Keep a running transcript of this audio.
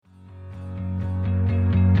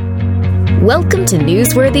Welcome to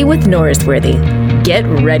Newsworthy with Norsworthy. Get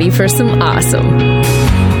ready for some awesome.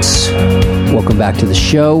 Welcome back to the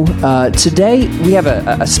show. Today we have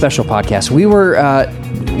a special podcast.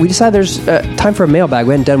 We decided there's time for a mailbag.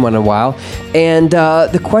 We hadn't done one in a while, and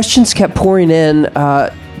the questions kept pouring in.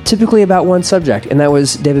 Typically about one subject, and that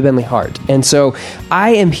was David Bentley Hart. And so I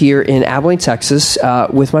am here in Abilene, Texas,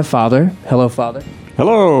 with my father. Hello, Father.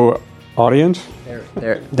 Hello, audience.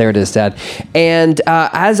 There it is, Dad. And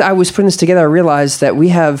as I was putting this together, I realized that we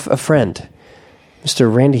have a friend,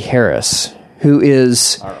 Mr. Randy Harris, who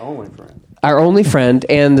is our only friend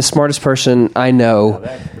and the smartest person I know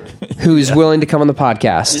who's willing to come on the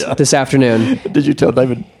podcast this afternoon. Did you tell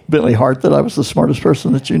David Bentley Hart that I was the smartest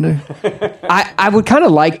person that you knew? I would kind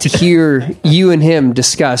of like to hear you and him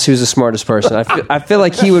discuss who's the smartest person. I feel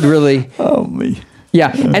like he would really... Oh, me.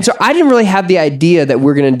 Yeah. And so I didn't really have the idea that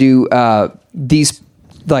we're going to do these...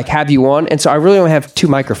 like have you on, and so I really only have two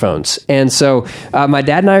microphones, and so my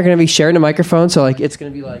dad and I are going to be sharing a microphone, so like it's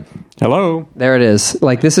going to be like, hello, there it is.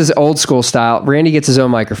 Like this is old school style. Randy gets his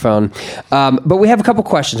own microphone, but we have a couple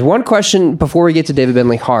questions. One question before we get to David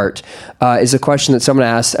Bentley Hart is a question that someone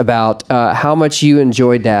asked about how much you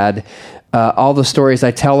enjoy, Dad, all the stories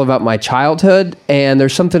I tell about my childhood, and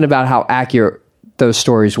there's something about how accurate those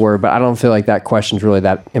stories were, but I don't feel like that question's really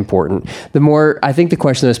that important. I think the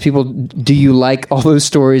question is, do you like all those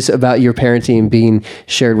stories about your parenting being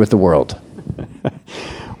shared with the world?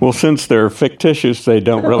 Well, since they're fictitious, they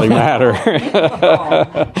don't really matter.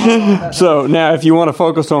 So now, if you want to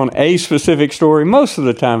focus on a specific story, most of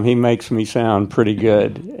the time he makes me sound pretty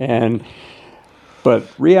good, but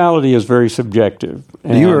reality is very subjective.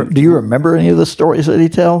 Do you remember any of the stories that he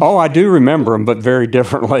tells? Oh, I do remember them, but very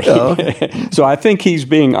differently. Oh, okay. So I think he's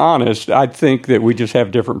being honest. I think that we just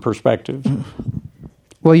have different perspectives.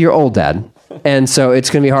 Well, you're old, Dad, and so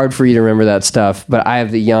it's going to be hard for you to remember that stuff, but I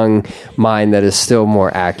have the young mind that is still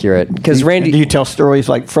more accurate. Because Randy... Do you tell stories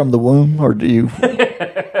like from the womb, or do you...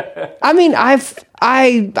 I mean,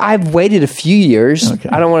 I've waited a few years. Okay.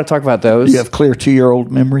 I don't want to talk about those. Do you have clear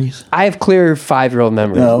 2-year-old memories? I have clear 5-year-old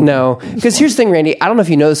memories. No. Because here's the thing, Randy. I don't know if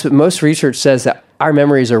you know this, but most research says that our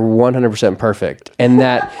memories are 100% perfect, and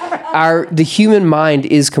that the human mind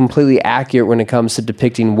is completely accurate when it comes to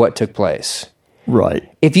depicting what took place.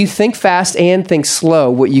 Right. If you think fast and think slow,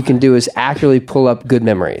 what you can do is accurately pull up good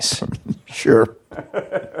memories. Sure.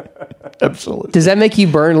 Absolutely. Does that make you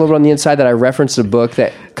burn a little bit on the inside that I referenced a book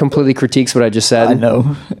that completely critiques what I just said? I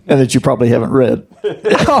know, and that you probably haven't read.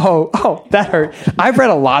 Oh, that hurt. I've read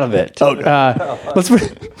a lot of it. Okay.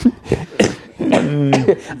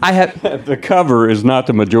 I have. The cover is not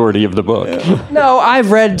the majority of the book. No,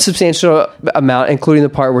 I've read substantial amount, including the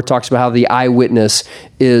part where it talks about how the eyewitness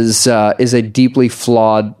is a deeply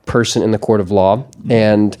flawed person in the court of law.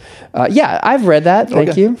 And I've read that.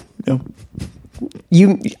 Thank you. Yeah.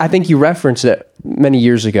 I think you referenced it many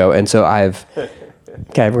years ago, and so I've...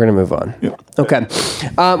 Okay, we're going to move on. Yeah. Okay.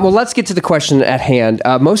 Well, let's get to the question at hand.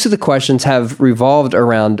 Most of the questions have revolved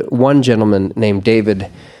around one gentleman named David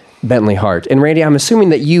Bentley Hart. And Randy, I'm assuming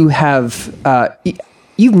that you have...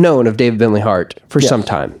 you've known of David Bentley Hart for some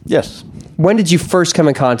time. Yes. When did you first come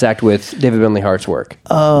in contact with David Bentley Hart's work?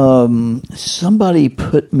 Somebody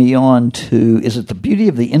put me on to... Is it The Beauty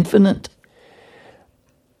of the Infinite?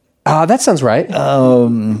 That sounds right.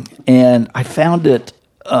 And I found it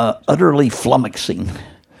utterly flummoxing.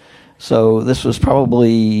 So this was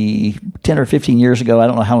probably 10 or 15 years ago. I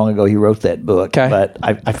don't know how long ago he wrote that book. Okay. But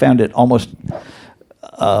I found it almost...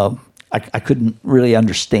 I couldn't really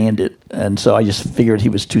understand it. And so I just figured he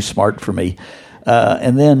was too smart for me.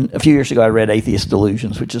 And then a few years ago, I read Atheist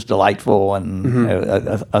Delusions, which is delightful,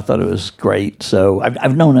 and I thought it was great. So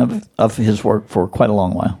I've known of his work for quite a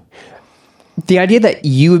long while. The idea that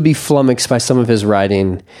you would be flummoxed by some of his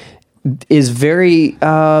writing is very,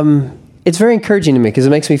 it's very encouraging to me, because it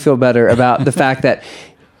makes me feel better about the fact that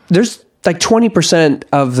there's like 20%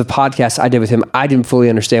 of the podcast I did with him, I didn't fully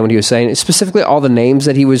understand what he was saying, specifically all the names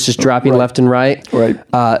that he was just dropping left and right. Right.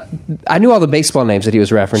 I knew all the baseball names that he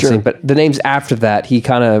was referencing, but the names after that, he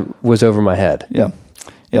kind of was over my head. Yeah.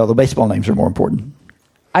 Yeah, the baseball names are more important.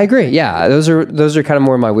 I agree. Yeah, those are kind of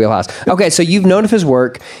more in my wheelhouse. Okay, so you've known of his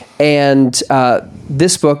work, and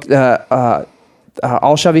this book,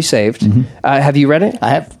 All Shall Be Saved. Mm-hmm. Have you read it? I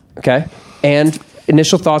have. Okay, and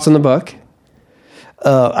initial thoughts on the book?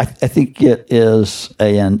 I think it is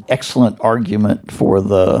an excellent argument for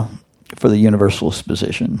the universalist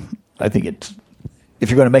position. I think if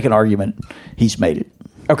you're going to make an argument, he's made it.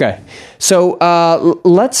 Okay, so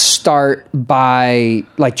let's start by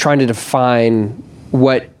like trying to define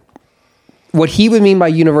what he would mean by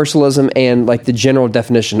universalism and like the general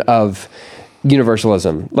definition of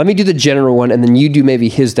universalism. Let me do the general one, and then you do maybe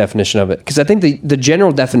his definition of it. Because I think the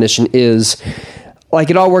general definition is, like,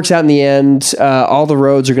 it all works out in the end. All the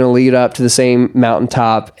roads are going to lead up to the same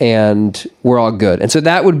mountaintop, and we're all good. And so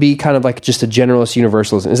that would be kind of like just a generalist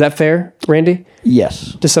universalism. Is that fair, Randy?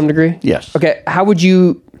 Yes. To some degree? Yes. Okay, how would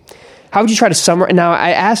you try to summarize? Now,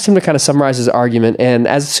 I asked him to kind of summarize his argument, and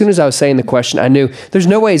as soon as I was saying the question, I knew there's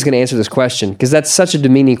no way he's going to answer this question, because that's such a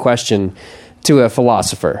demeaning question to a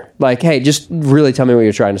philosopher. Like, hey, just really tell me what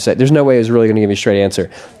you're trying to say. There's no way he was really going to give you a straight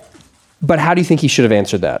answer. But how do you think he should have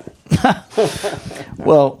answered that?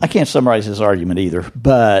 Well, I can't summarize his argument either,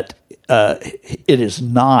 but it is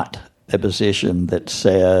not a position that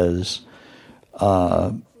says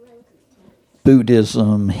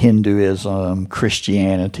Buddhism, Hinduism,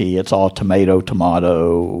 Christianity, it's all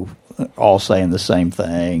tomato, all saying the same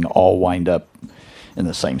thing, all wind up in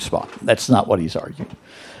the same spot. That's not what he's arguing.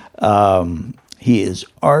 He is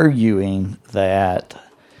arguing that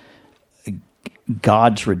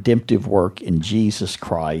God's redemptive work in Jesus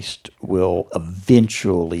Christ will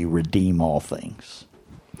eventually redeem all things.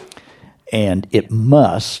 And it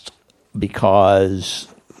must, because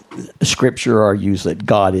Scripture argues that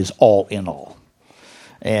God is all in all.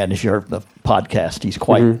 And if you heard the podcast, he's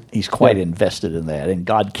quite invested in that. And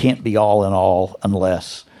God can't be all in all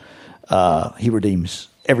unless he redeems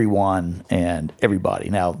everyone and everybody.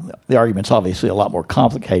 Now, the argument's obviously a lot more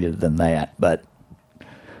complicated than that, but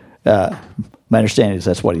my understanding is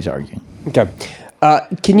that's what he's arguing. Okay.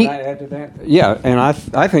 Can you add to that? Yeah, and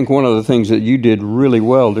I think one of the things that you did really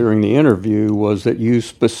well during the interview was that you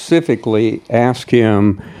specifically asked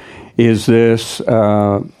him, is this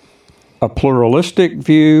a pluralistic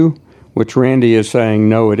view, which Randy is saying,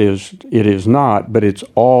 no, it is not, but it's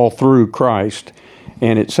all through Christ.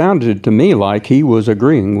 And it sounded to me like he was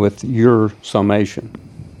agreeing with your summation.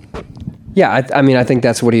 Yeah, I think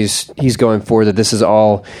that's what he's going for, that this is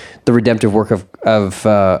all the redemptive work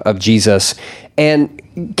of Jesus. And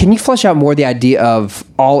can you flesh out more the idea of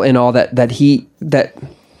all in all, that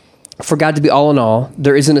for God to be all in all,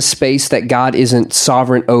 there isn't a space that God isn't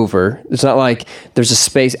sovereign over. It's not like there's a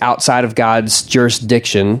space outside of God's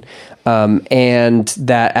jurisdiction, and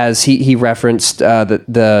that, as he referenced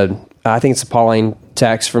the I think it's the Pauline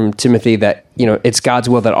text from Timothy, that it's God's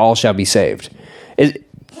will that all shall be saved.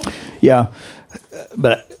 Yeah,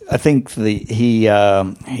 but I think he's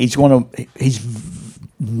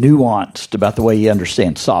nuanced about the way he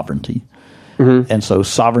understands sovereignty. Mm-hmm. And so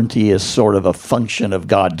sovereignty is sort of a function of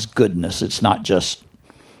God's goodness. It's not just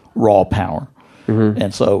raw power. Mm-hmm.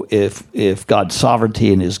 And so if God's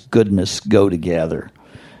sovereignty and his goodness go together,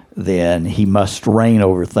 then he must reign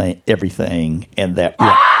over everything, and that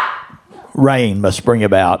reign must bring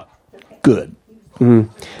about good.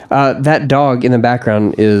 Mm-hmm. That dog in the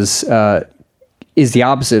background is the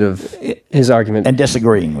opposite of his argument. And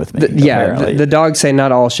disagreeing with me. The dog say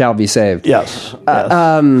not all shall be saved. Yes.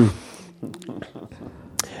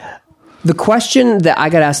 The question that I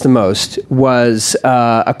got asked the most was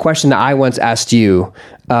a question that I once asked you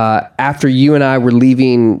after you and I were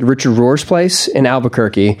leaving Richard Rohr's place in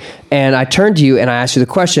Albuquerque. And I turned to you and I asked you the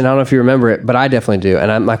question. I don't know if you remember it, but I definitely do.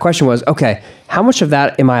 And my question was, okay, how much of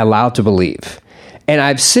that am I allowed to believe? And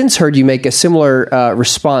I've since heard you make a similar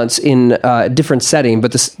response in a different setting,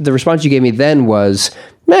 but the response you gave me then was,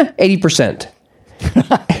 80%.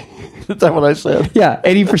 Is that what I said? Yeah,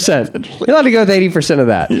 80%. You're allowed to go with 80% of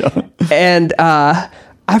that. Yeah. And I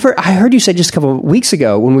heard you say just a couple of weeks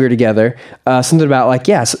ago when we were together, something about like,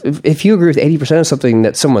 yes, if you agree with 80% of something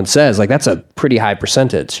that someone says, like that's a pretty high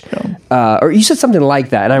percentage. Yeah. Or you said something like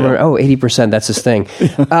that, and I remember, 80%, that's his thing.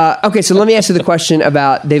 Okay, so let me ask you the question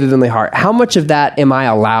about David Bentley Hart. How much of that am I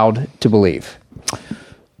allowed to believe?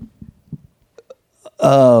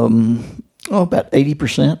 About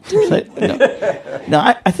 80%. No,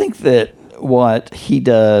 I think that what he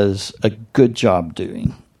does a good job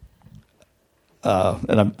doing,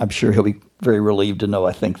 and I'm sure he'll be very relieved to know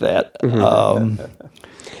I think that. Mm-hmm.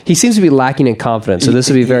 He seems to be lacking in confidence, so this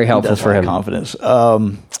would be very helpful for him. Confidence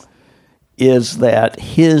is that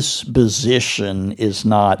his position is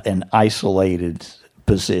not an isolated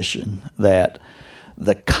position, that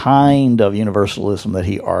the kind of universalism that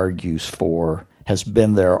he argues for has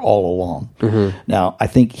been there all along. Mm-hmm. Now, I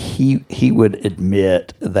think he would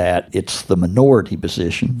admit that it's the minority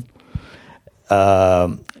position.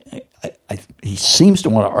 He seems to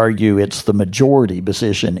want to argue it's the majority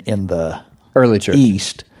position in the early church,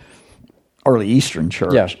 early Eastern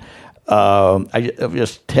church. Yeah. I'll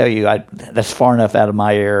just tell you, that's far enough out of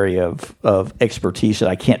my area of expertise that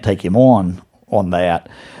I can't take him on that.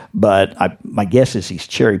 But my guess is he's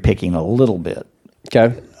cherry picking a little bit.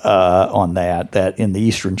 Okay. On that in the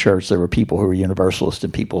Eastern Church there were people who were Universalists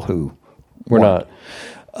and people who We're weren't.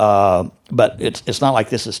 not. But it's not like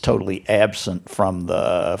this is totally absent from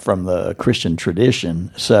the Christian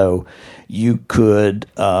tradition. So you could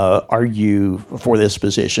argue for this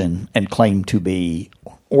position and claim to be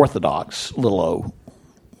Orthodox, little o,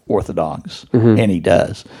 Orthodox, and he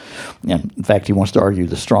does. And in fact, he wants to argue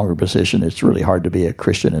the stronger position. It's really hard to be a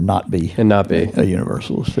Christian and not be a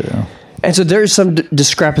Universalist. Yeah. And so there's some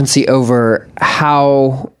discrepancy over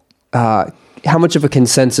how much of a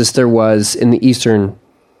consensus there was in the Eastern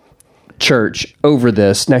Church over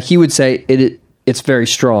this. Now, he would say it's very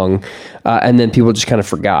strong, and then people just kind of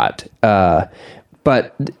forgot.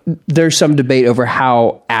 But there's some debate over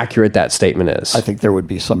how accurate that statement is. I think there would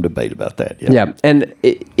be some debate about that. Yeah. And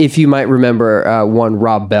if you might remember one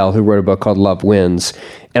Rob Bell, who wrote a book called Love Wins,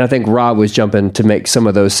 and I think Rob was jumping to make some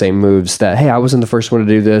of those same moves that, hey, I wasn't the first one to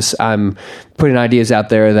do this. I'm putting ideas out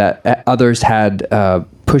there that others had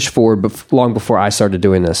pushed forward long before I started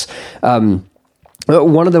doing this.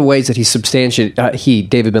 One of the ways that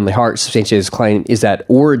David Bentley Hart, substantiated his claim is that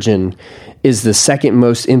Origen is the second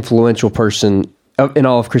most influential person in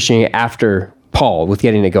all of Christianity after Paul, with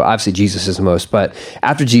getting to go. Obviously, Jesus is the most, but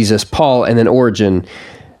after Jesus, Paul, and then Origen.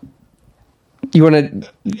 You want to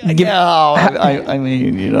give? Yeah, I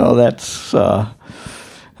mean, that's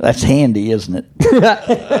handy, isn't it?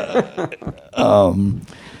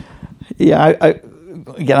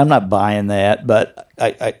 Again, I'm not buying that, but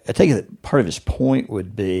I take it that part of his point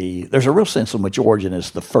would be there's a real sense in which Origen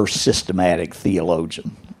is the first systematic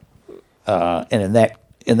theologian, and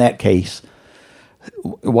in that case,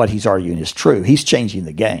 what he's arguing is true. He's changing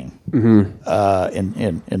the game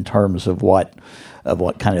in terms of what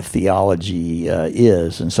kind of theology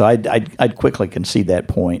is, and so I'd quickly concede that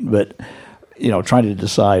point, but. Trying to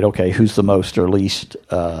decide, okay, who's the most or least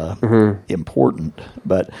important.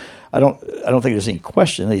 But I don't think there's any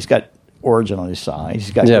question that he's got Origen on his side.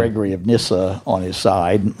 He's got Gregory of Nyssa on his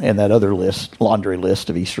side, and that other laundry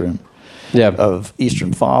list of Eastern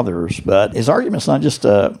fathers. But his argument's not just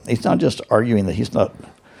he's not just arguing that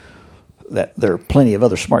there are plenty of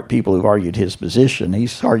other smart people who've argued his position.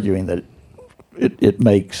 He's arguing that it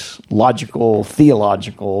makes logical,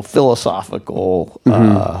 theological, philosophical.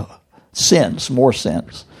 More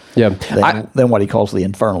sense than what he calls the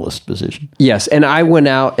infernalist position. Yes, and I went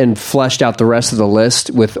out and fleshed out the rest of the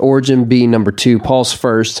list with Origen being number 2, Paul's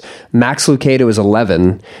first, Max Lucado is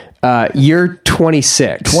 11. You're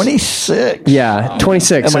 26. 26? Yeah,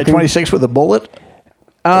 26. Am I 26 with a bullet?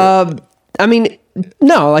 I mean,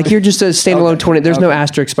 no, like you're just a standalone 20. There's no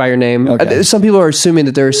asterisk by your name. Okay. Some people are assuming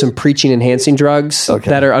that there are some preaching enhancing drugs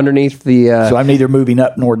that are underneath the... so I'm neither moving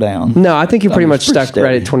up nor down. No, I think you're pretty much stuck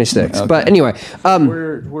right at 26. Okay. But anyway...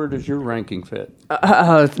 where does your ranking fit?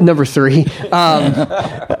 Number 3.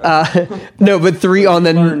 No, but 3 on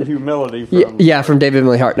the... Learned humility from... Yeah, from David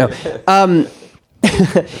Bentley Hart. No.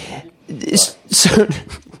 So...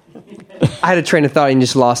 I had a train of thought and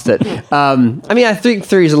just lost it. I think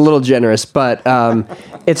 3 is a little generous, but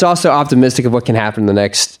it's also optimistic of what can happen in the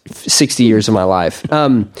next 60 years of my life.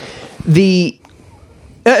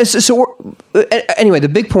 Anyway, the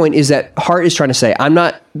big point is that Hart is trying to say, I'm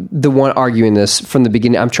not the one arguing this from the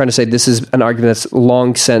beginning. I'm trying to say this is an argument that's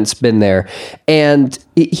long since been there. And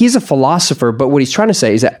he's a philosopher, but what he's trying to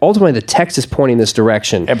say is that ultimately the text is pointing this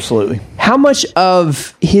direction. Absolutely. How much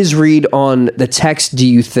of his read on the text do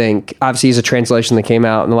you think, obviously he's a translation that came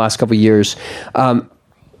out in the last couple of years,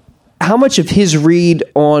 how much of his read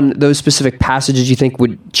on those specific passages do you think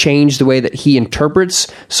would change the way that he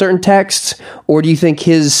interprets certain texts? Or do you think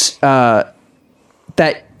his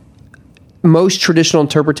that most traditional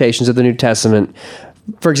interpretations of the New Testament,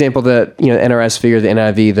 for example, the NRSV or the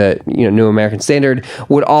NIV, the New American Standard,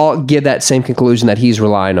 would all give that same conclusion that he's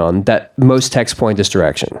relying on, that most texts point this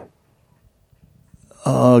direction?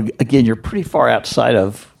 Again, you're pretty far outside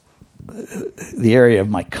of the area of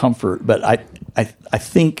my comfort, but I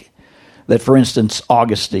think that, for instance,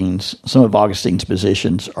 some of Augustine's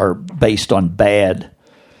positions are based on bad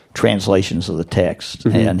translations of the text,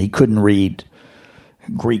 and he couldn't read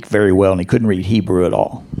Greek very well, and he couldn't read Hebrew at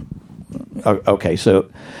all. Okay, so,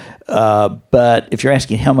 but if you're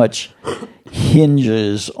asking how much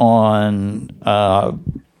hinges on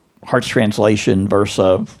Hart's translation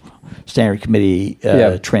versus Standard Committee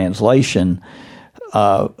translation,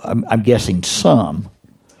 I'm guessing some.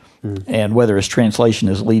 And whether his translation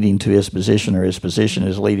is leading to his position or his position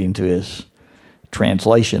is leading to his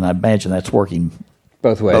translation, I imagine that's working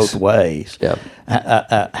both ways. Yeah.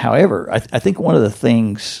 However, I think one of the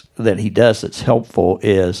things that he does that's helpful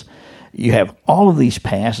is you have all of these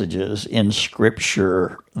passages in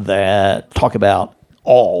Scripture that talk about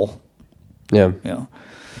all. Yeah. You know,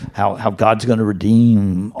 how God's going to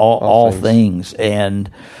redeem all things.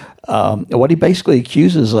 And what he basically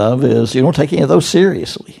accuses of is you don't take any of those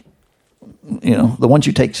seriously. You know, the ones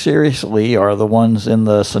you take seriously are the ones in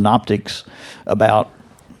the synoptics about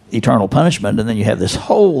eternal punishment, and then you have this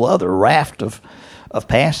whole other raft of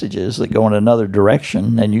passages that go in another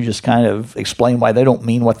direction, and you just kind of explain why they don't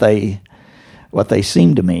mean what they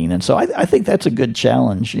seem to mean. And so I think that's a good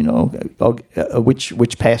challenge. You know,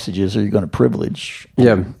 which passages are you going to privilege?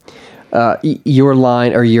 Yeah. Your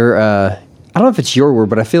line, or your, I don't know if it's your word,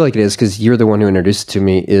 but I feel like it is because you're the one who introduced it to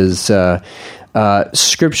me, is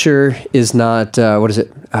Scripture is not, what is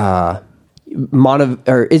it?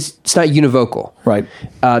 It's not univocal. Right.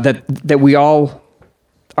 That we all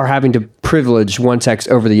are having to privilege one text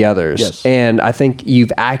over the others. Yes. And I think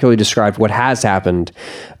you've accurately described what has happened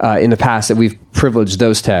in the past, that we've privileged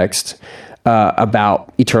those texts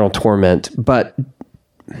about eternal torment. But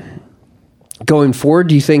going forward,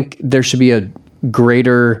 do you think there should be a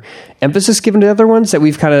greater emphasis given to other ones, that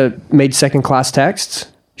we've kind of made second-class texts?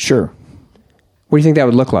 Sure. What do you think that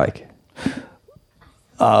would look like?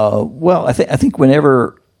 Well, I think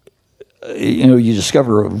whenever you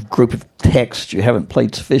discover a group of texts you haven't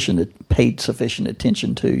paid sufficient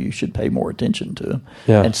attention to, you should pay more attention to them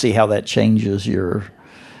and see how that changes your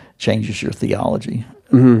theology.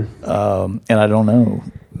 Mm-hmm. And I don't know.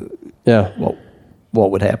 Yeah.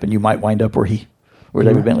 What would happen? You might wind up where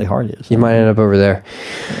David Bentley Hart is. You might end up over there.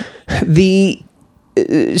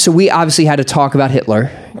 So we obviously had to talk about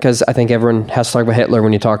Hitler, because I think everyone has to talk about Hitler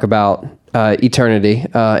when you talk about eternity,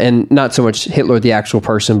 and not so much Hitler, the actual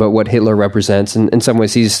person, but what Hitler represents. And in some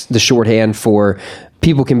ways, he's the shorthand for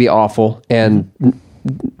people can be awful, and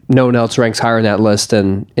no one else ranks higher in that list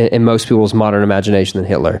in most people's modern imagination than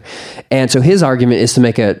Hitler. And so his argument is to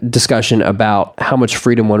make a discussion about how much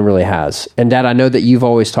freedom one really has. And Dad, I know that you've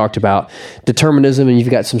always talked about determinism, and you've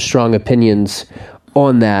got some strong opinions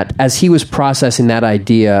on that. As he was processing that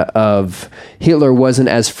idea of Hitler wasn't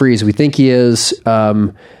as free as we think he is,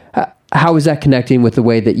 how is that connecting with the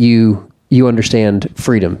way that you understand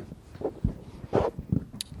freedom?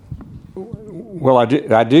 Well,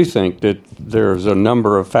 I do think that there's a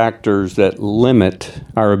number of factors that limit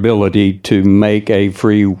our ability to make a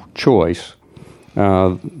free choice,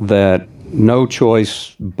 that no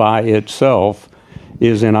choice by itself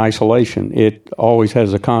is in isolation. It always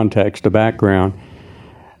has a context, a background.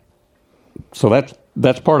 So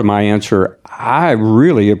that's part of my answer. I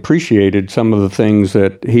really appreciated some of the things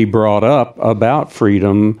that he brought up about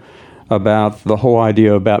freedom, about the whole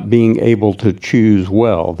idea about being able to choose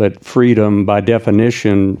well, that freedom by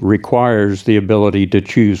definition requires the ability to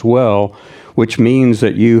choose well, which means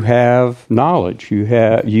that you have knowledge, you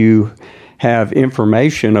have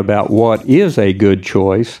information about what is a good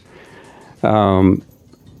choice. I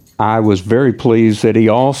was very pleased that he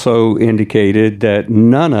also indicated that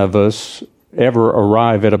none of us ever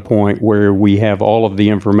arrive at a point where we have all of the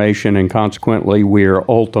information and consequently we are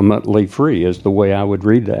ultimately free, is the way I would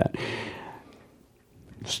read that.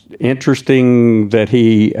 It's interesting that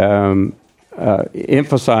he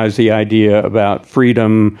emphasized the idea about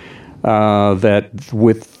freedom, that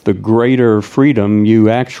with the greater freedom you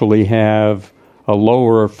actually have a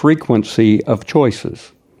lower frequency of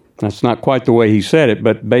choices. That's not quite the way he said it,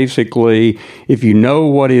 but basically if you know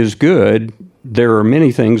what is good, there are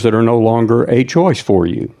many things that are no longer a choice for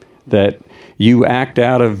you, that you act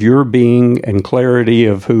out of your being and clarity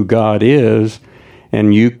of who God is,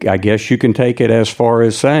 and I guess you can take it as far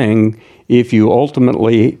as saying, if you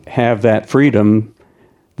ultimately have that freedom,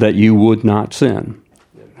 that you would not sin.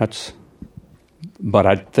 But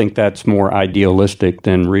I think that's more idealistic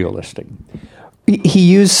than realistic. He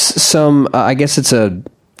used some, I guess it's a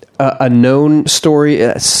known story,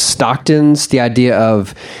 Stockton's, the idea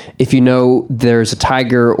of if you know there's a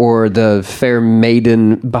tiger or the fair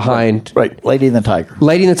maiden behind. Right. Lady and the Tiger.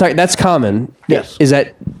 Lady and the Tiger. That's common. Yes. Is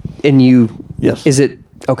that in you? Yes. Is it?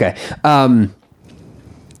 Okay. I'd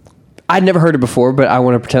never heard it before, but I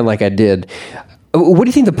want to pretend like I did. What do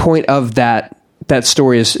you think the point of that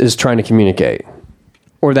story is trying to communicate?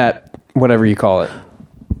 Or that, whatever you call it?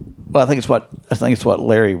 Well, I think it's what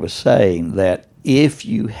Larry was saying, that if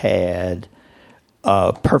you had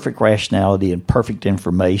perfect rationality and perfect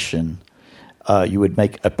information, you would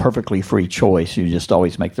make a perfectly free choice. You just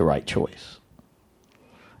always make the right choice.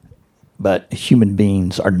 But human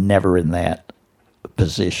beings are never in that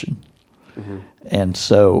position. Mm-hmm. And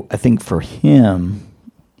so I think for him,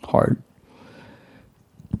 I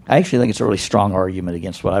actually think it's a really strong argument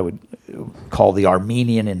against what I would call the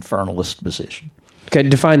Armenian infernalist position. Okay,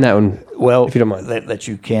 define that one. Well, if you don't mind, that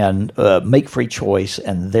you can make free choice,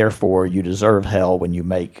 and therefore you deserve hell when you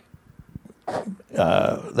make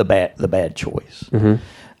the bad choice. And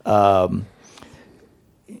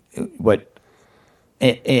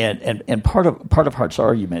part of Hart's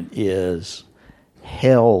argument is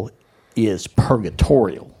hell is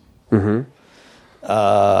purgatorial.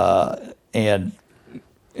 And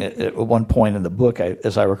at one point in the book,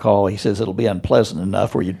 as I recall, he says it'll be unpleasant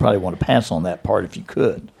enough where you'd probably want to pass on that part if you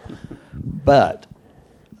could. But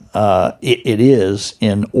it is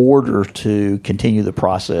in order to continue the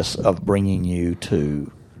process of bringing you to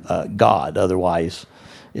God. Otherwise,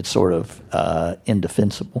 it's sort of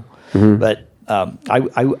indefensible. But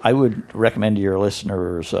I would recommend to your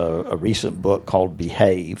listeners a recent book called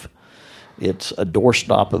Behave. It's a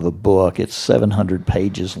doorstop of a book. It's 700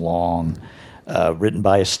 pages long, written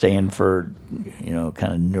by a Stanford,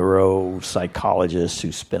 kind of neuropsychologist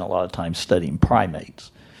who spent a lot of time studying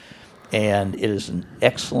primates. And it is an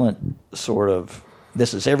excellent sort of,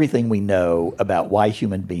 this is everything we know about why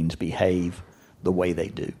human beings behave the way they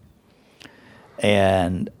do.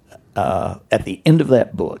 And at the end of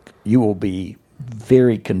that book, you will be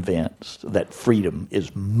very convinced that freedom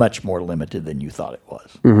is much more limited than you thought it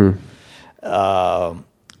was.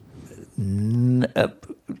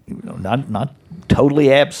 Not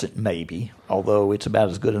totally absent, maybe, although it's about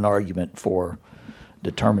as good an argument for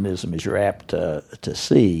determinism as you're apt to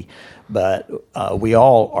see. But we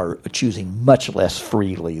all are choosing much less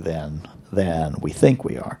freely than we think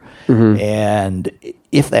we are. And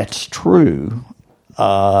if that's true,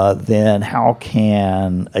 then how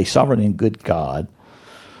can a sovereign and good God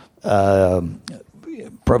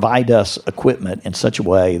provide us equipment in such a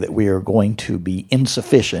way that we are going to be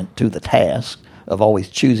insufficient to the task of always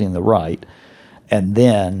choosing the right, and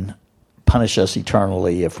then punish us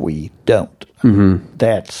eternally if we don't?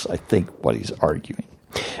 That's, I think, what he's arguing.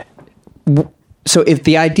 So if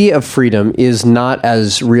the idea of freedom is not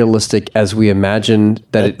as realistic as we imagined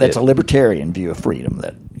that's a libertarian view of freedom,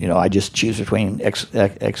 that I just choose between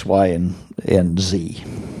X, Y, and Z.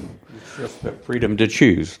 Just the freedom to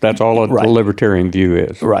choose. That's all the libertarian view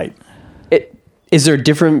is. Right. Is there a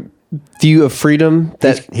different view of freedom?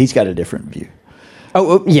 He's got a different view.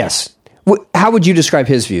 Oh, yes. How would you describe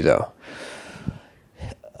his view, though?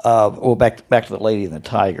 Well, back to the Lady and the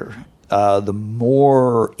Tiger. The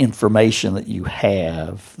more information that you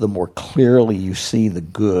have, the more clearly you see the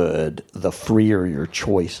good, the freer your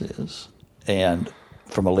choice is. And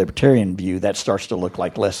from a libertarian view, that starts to look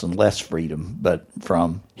like less and less freedom. But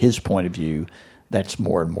from his point of view, that's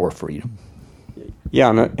more and more freedom. Yeah,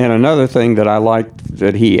 and another thing that I liked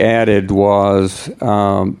that he added was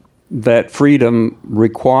that freedom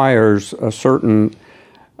requires a certain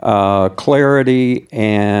clarity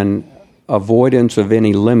and avoidance of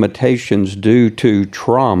any limitations due to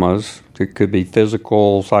traumas. It could be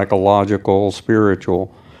physical, psychological,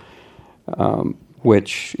 spiritual,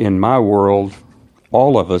 which in my world,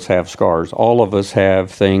 all of us have scars. All of us have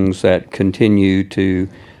things that continue to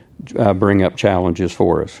bring up challenges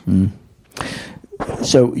for us.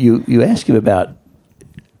 So you ask him about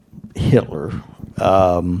Hitler,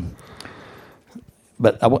 but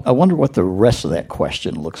I wonder what the rest of that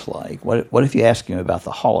question looks like. What if you ask him about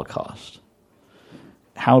the Holocaust?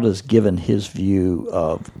 How does, given his view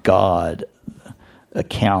of God,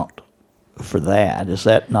 account for that? Is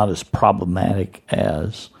that not as problematic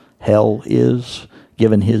as hell is,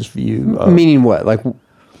 given his view? Meaning what? Like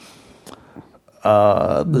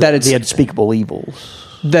that it's the unspeakable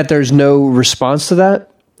evils. That there's no response to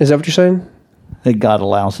that? Is that what you're saying? That God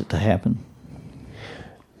allows it to happen.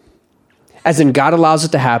 As in, God allows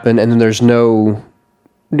it to happen, and then there's no...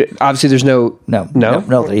 Obviously, there's no... No,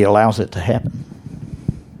 that he allows it to happen.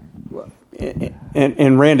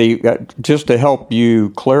 And Randy, just to help you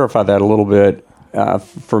clarify that a little bit,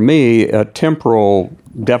 for me, a temporal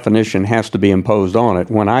definition has to be imposed on it.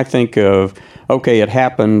 When I think of, okay, it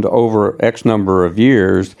happened over X number of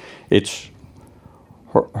years, it's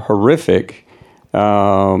horrific.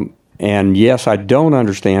 And yes, I don't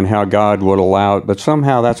understand how God would allow it, but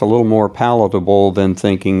somehow that's a little more palatable than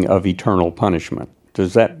thinking of eternal punishment.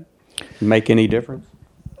 Does that make any difference?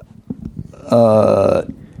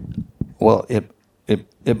 Well,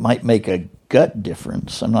 it might make a gut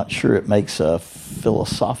difference. I'm not sure it makes a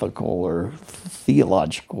philosophical or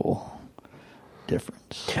theological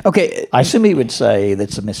difference. Okay. I assume he would say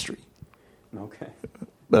that's a mystery. Okay.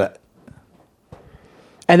 But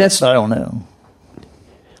I don't know.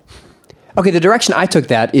 Okay, the direction I took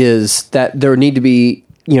that is that there would need to be,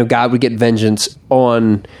 God would get vengeance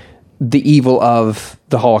on the evil of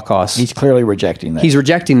the Holocaust. He's clearly rejecting that. He's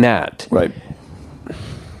rejecting that. Right.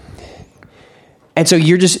 And so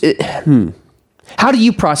you're just, how do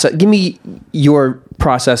you process? Give me your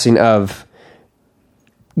processing of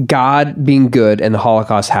God being good and the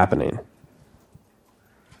Holocaust happening.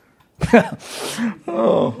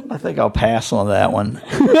 I think I'll pass on that one.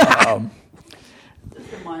 Just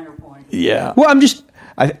a minor point. Yeah. Well, I'm just,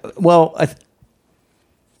 I'm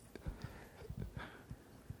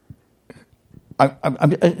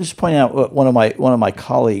just pointing out what one of my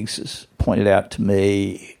colleagues has pointed out to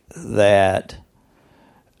me, that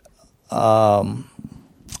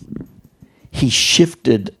he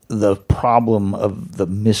shifted the problem of the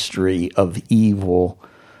mystery of evil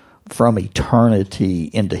from eternity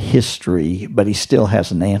into history, but he still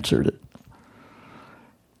hasn't answered it.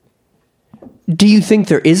 do you think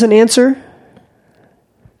there is an answer?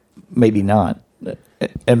 Maybe not.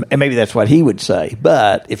 And maybe that's what he would say.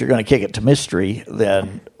 But if you're going to kick it to mystery,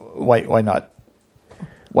 then why not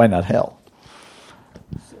hell?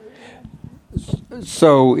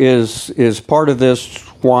 So is part of this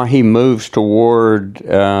why he moves toward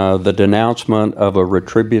the denouncement of a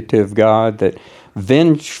retributive God, that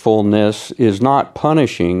vengefulness is not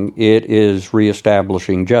punishing, it is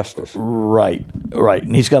reestablishing justice? Right.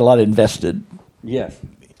 And he's got a lot invested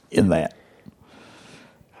in that.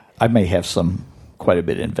 I may have quite a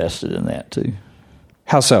bit invested in that too.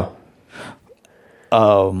 How so?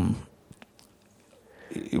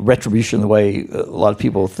 Retribution, the way a lot of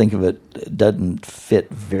people think of it, doesn't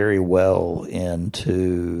fit very well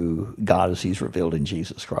into God as he's revealed in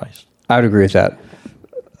Jesus Christ. I would agree with that.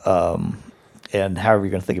 And however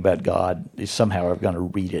you're going to think about God is somehow going to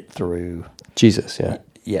read it through Jesus, yeah.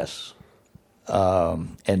 Yes.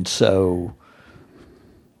 And so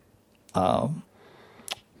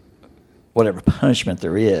whatever punishment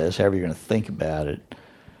there is, however you're going to think about it,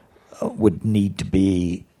 would need to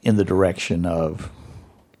be in the direction of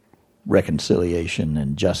reconciliation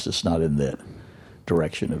and justice, not in the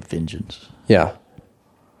direction of vengeance. Yeah.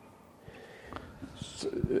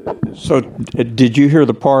 So did you hear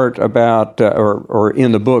the part about, or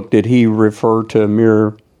in the book, did he refer to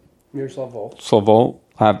Miroslav Volf. Volf?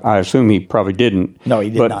 I assume he probably didn't. No, he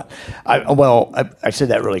did not. I said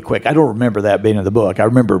that really quick. I don't remember that being in the book. I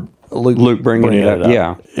remember Luke bringing it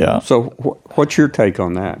up. Yeah. So what's your take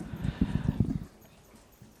on that?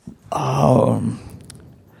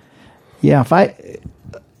 Yeah, if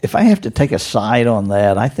I have to take a side on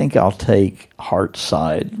that, I think I'll take Hart's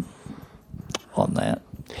side on that.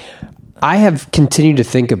 I have continued to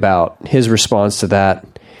think about his response to that,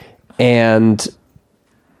 and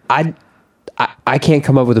I can't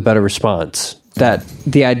come up with a better response. That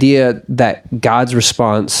the idea that God's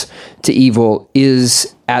response to evil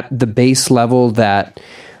is at the base level that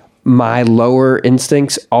my lower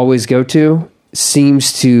instincts always go to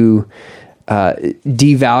seems to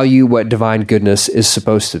devalue what divine goodness is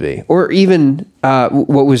supposed to be, or even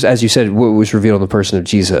what was, as you said, what was revealed in the person of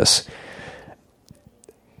Jesus.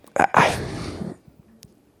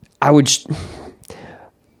 I would,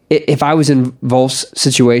 if I was in Volf's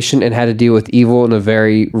situation and had to deal with evil in a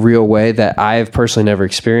very real way that I have personally never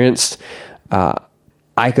experienced,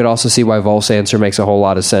 I could also see why Volf's answer makes a whole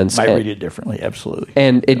lot of sense. I read it differently, absolutely.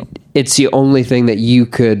 And it's the only thing that you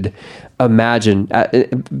could imagine.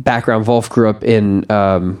 Background: Volf grew up in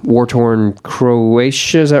war-torn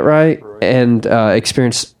Croatia, is that right? And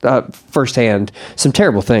experienced firsthand some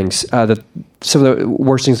terrible things that some of the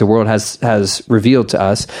worst things the world has revealed to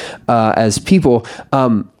us as people.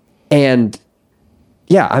 And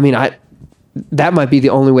yeah, I mean, that might be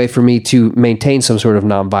the only way for me to maintain some sort of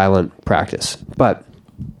nonviolent practice. But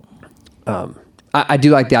I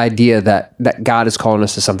do like the idea that God is calling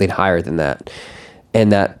us to something higher than that,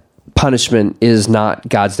 and that punishment is not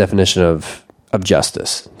God's definition of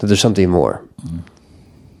justice, that there's something more.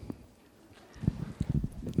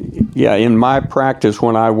 Yeah, in my practice,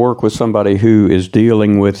 when I work with somebody who is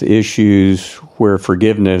dealing with issues where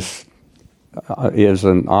forgiveness is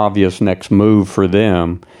an obvious next move for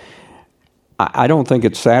them, I don't think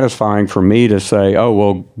it's satisfying for me to say, oh,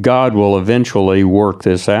 well, God will eventually work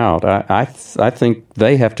this out. I think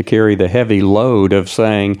they have to carry the heavy load of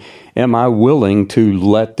saying, am I willing to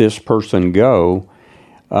let this person go,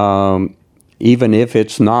 even if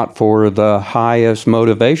it's not for the highest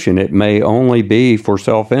motivation? It may only be for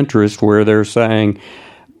self-interest, where they're saying,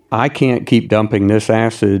 I can't keep dumping this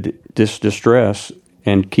acid, this distress,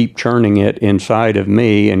 and keep churning it inside of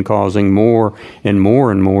me and causing more and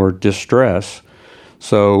more and more distress.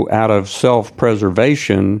 So out of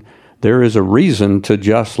self-preservation, there is a reason to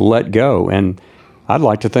just let go. And I'd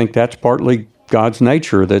like to think that's partly God's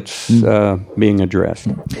nature that's being addressed.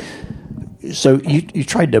 So you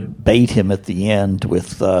tried to bait him at the end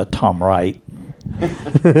with Tom Wright.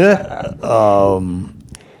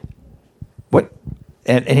 What?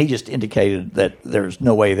 And he just indicated that there's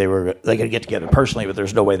no way they could get together personally, but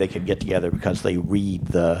there's no way they could get together because they read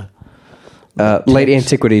the late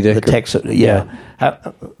antiquity. The text. Yeah.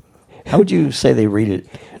 How would you say they read it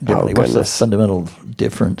differently? What's the fundamental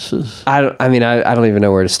differences? I don't even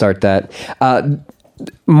know where to start that.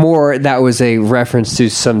 More, that was a reference to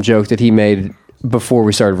some joke that he made before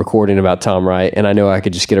we started recording about Tom Wright, and I know I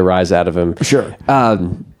could just get a rise out of him. Sure.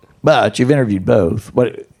 But you've interviewed both.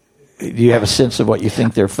 What do you have a sense of what you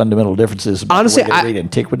think their fundamental differences about honestly, the way they read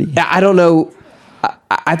antiquity? I don't know.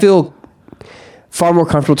 I feel far more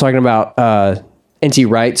comfortable talking about N.T.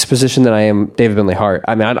 Wright's position than I am David Bentley Hart.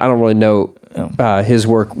 I mean, I don't really know his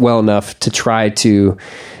work well enough to try to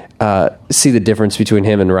see the difference between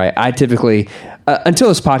him and Wright. I typically, until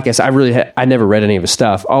this podcast, I never read any of his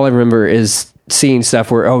stuff. All I remember is seeing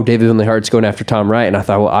stuff where, David Bentley Hart's going after Tom Wright, and I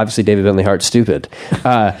thought, well, obviously David Bentley Hart's stupid,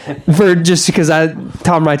 because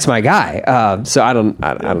Tom Wright's my guy. So I don't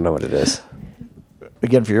know what it is.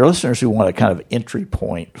 Again, for your listeners who want a kind of entry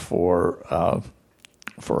point for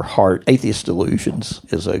Hart, Atheist Delusions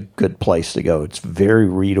is a good place to go. It's very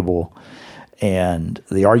readable, and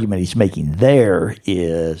the argument he's making there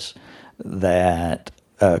is that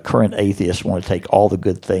current atheists want to take all the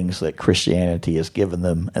good things that Christianity has given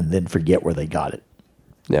them and then forget where they got it.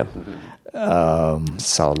 Yeah,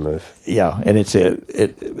 solid move. Yeah, and it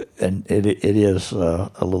is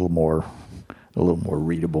a little more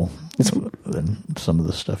readable than some of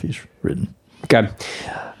the stuff he's written.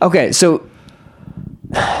 Okay. So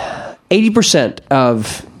 80%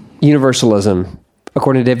 of universalism,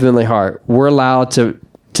 according to David Bentley Hart, we're allowed to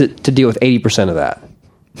deal with 80% of that.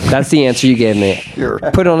 That's the answer you gave me. Sure.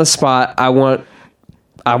 Put on a spot. I want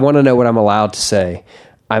to know what I'm allowed to say.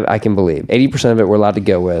 I can believe 80% of it we're allowed to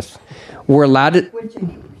go with. We're allowed to.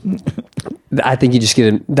 I think you just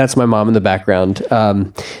get it. That's my mom in the background,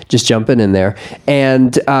 just jumping in there.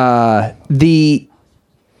 And the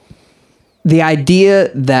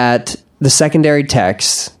idea that the secondary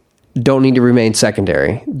texts don't need to remain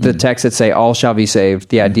secondary. The texts that say all shall be saved,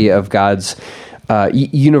 the idea of God's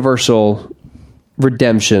universal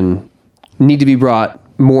redemption need to be brought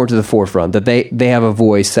more to the forefront, that they have a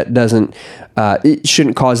voice that doesn't, it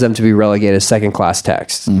shouldn't cause them to be relegated as second-class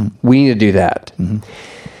texts. We need to do that.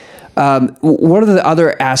 One of the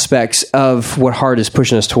other aspects of what Hart is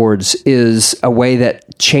pushing us towards is a way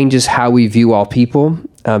that changes how we view all people,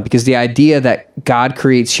 because the idea that God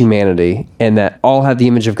creates humanity and that all have the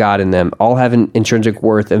image of God in them, all have an intrinsic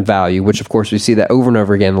worth and value, which of course we see that over and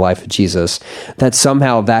over again in the life of Jesus, that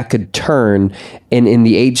somehow that could turn, and in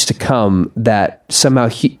the age to come, that somehow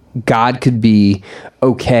God could be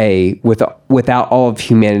okay without all of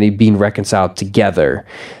humanity being reconciled together.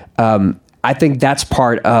 I think that's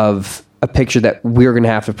part of a picture that we're going to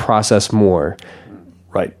have to process more.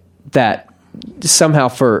 Right. That somehow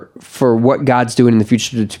for what God's doing in the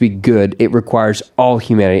future to be good, it requires all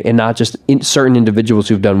humanity and not just certain individuals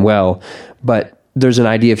who've done well, but there's an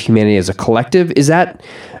idea of humanity as a collective. Is that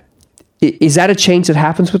a change that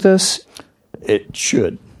happens with this? It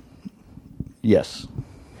should. Yes.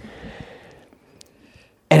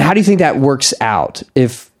 And how do you think that works out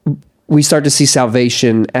if we start to see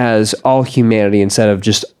salvation as all humanity instead of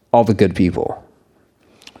just all the good people?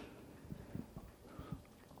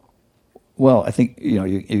 Well, I think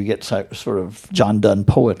you get sort of John Donne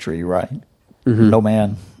poetry, right? No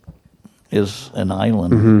man is an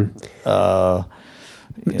island.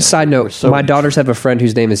 Side note: my daughters have a friend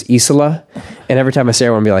whose name is Isola, and every time I say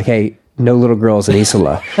her, I want to be like, "Hey, no little girls in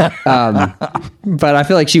Isola." But I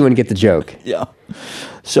feel like she wouldn't get the joke. Yeah.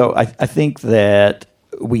 So I think that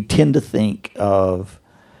we tend to think of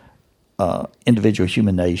individual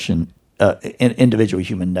human nature,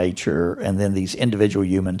 and then these individual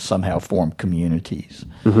humans somehow form communities,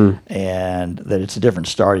 and that it's a different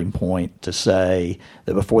starting point to say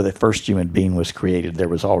that before the first human being was created, there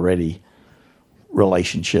was already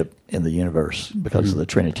relationship in the universe because of the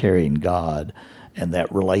Trinitarian God, and that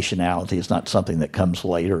relationality is not something that comes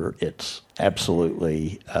later. It's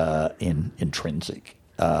absolutely intrinsic.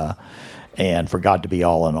 And for God to be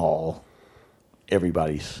all in all,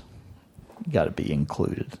 everybody's got to be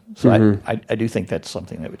included. So I do think that's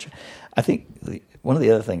something that I think one of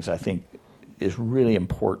the other things I think is really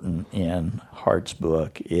important in Hart's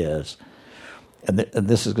book is, and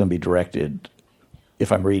this is going to be directed,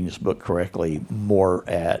 if I'm reading this book correctly, more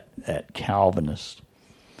at Calvinists,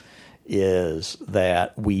 is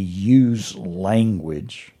that we use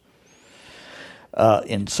language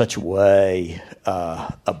in such a way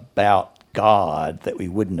about God that we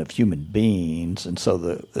wouldn't of human beings, and so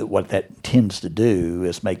what that tends to do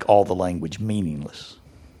is make all the language meaningless.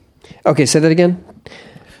 Okay, say that again.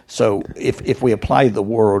 So if we apply the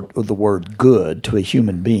word good to a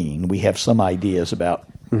human being, we have some ideas about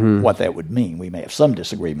what that would mean. We may have some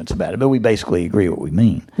disagreements about it, but we basically agree what we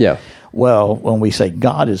mean. Yeah. Well, when we say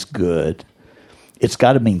God is good, it's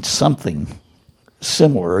got to mean something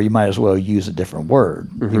similar. You might as well use a different word.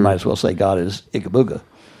 You might as well say God is Igabooga,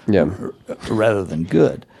 rather than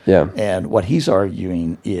good. Yeah. And what he's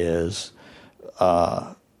arguing is,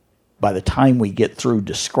 by the time we get through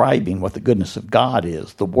describing what the goodness of God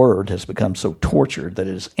is, the word has become so tortured that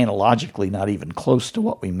it is analogically not even close to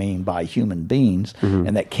what we mean by human beings,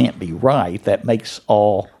 and that can't be right. That makes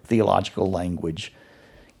all theological language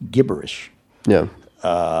gibberish. Yeah.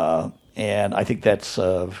 And I think that's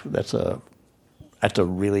a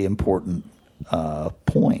really important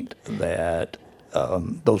point, that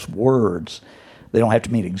those words, they don't have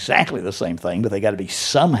to mean exactly the same thing, but they got to be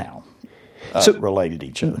somehow related to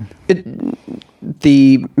each other.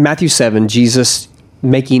 The Matthew 7, Jesus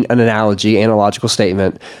making an analogical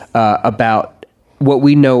statement about what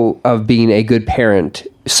we know of being a good parent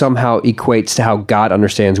somehow equates to how God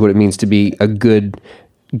understands what it means to be a good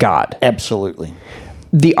God. Absolutely.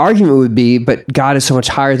 The argument would be, but God is so much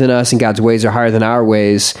higher than us, and God's ways are higher than our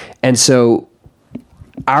ways, and so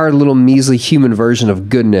our little measly human version of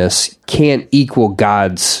goodness can't equal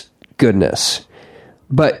God's goodness.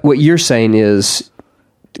 But what you're saying is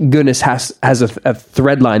goodness has a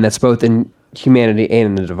thread line that's both in humanity and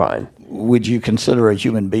in the divine. Would you consider a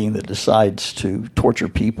human being that decides to torture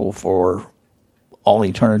people for all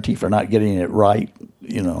eternity for not getting it right?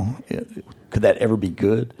 Could that ever be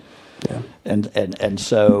good? Yeah. And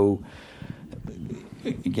so,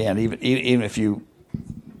 again, even if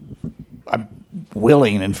I'm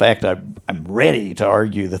willing, in fact, I'm ready to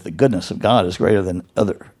argue that the goodness of God is greater than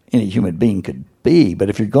any human being could be. But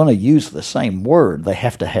if you're going to use the same word, they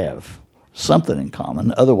have to have something in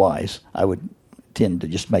common. Otherwise, I would tend to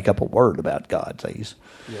just make up a word about God. Say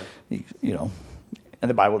and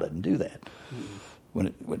the Bible doesn't do that.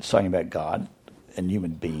 When it's talking about God and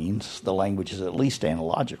human beings, the language is at least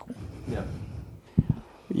analogical.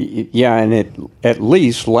 Yeah, and at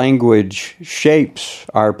least language shapes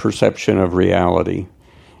our perception of reality.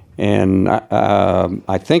 And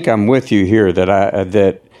I think I'm with you here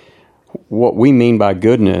that what we mean by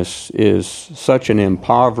goodness is such an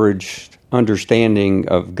impoverished understanding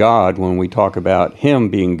of God when we talk about Him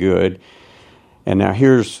being good. And now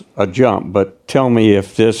here's a jump, but tell me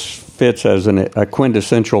if this fits as a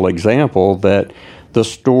quintessential example, that the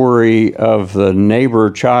story of the neighbor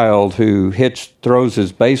child who throws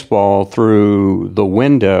his baseball through the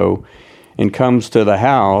window and comes to the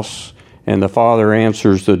house, and the father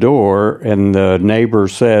answers the door, and the neighbor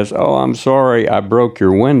says, "Oh, I'm sorry, I broke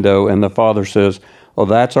your window." And the father says, "Oh,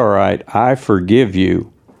 that's all right. I forgive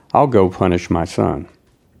you. I'll go punish my son."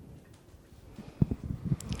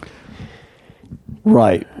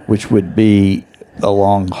 Right, which would be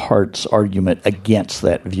along Hart's argument against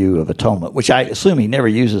that view of atonement, which I assume he never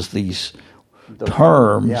uses these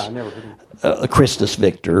terms. Yeah, I never heard a Christus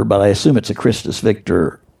Victor, but I assume it's a Christus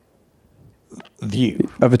Victor view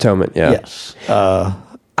of atonement. Yeah. Yes.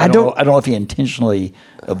 I don't know if he intentionally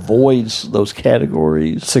avoids those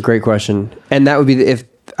categories. It's a great question, and that would be if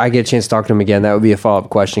I get a chance to talk to him again. That would be a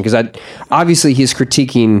follow-up question, because obviously he's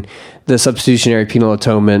critiquing the substitutionary penal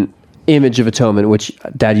atonement image of atonement, which,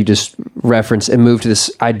 Dad, you just referenced, and moved to this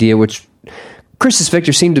idea, which Christus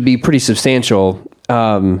Victor seemed to be pretty substantial.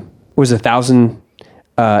 Was 1000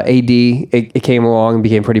 AD? It came along and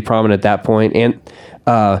became pretty prominent at that point.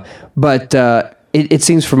 But it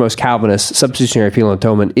seems for most Calvinists, substitutionary penal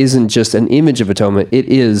atonement isn't just an image of atonement; it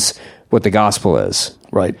is what the gospel is.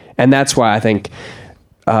 Right, and that's why I think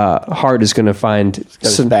Hart is going to find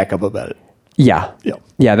some backup about it. Yeah.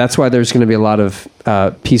 That's why there's going to be a lot of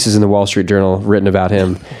pieces in the Wall Street Journal written about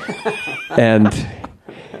him, and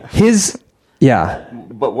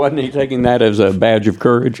But wasn't he taking that as a badge of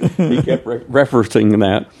courage? He kept referencing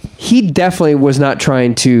that. He definitely was not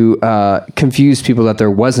trying to confuse people that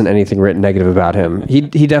there wasn't anything written negative about him. He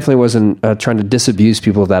definitely wasn't trying to disabuse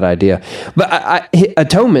people of that idea. But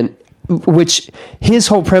atonement, which his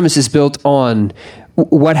whole premise is built on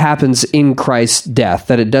what happens in Christ's death,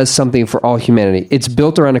 that it does something for all humanity. It's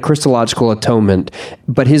built around a Christological atonement,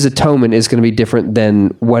 but his atonement is going to be different than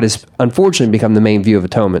what has unfortunately become the main view of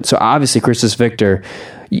atonement. So obviously Christus Victor,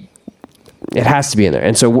 it has to be in there.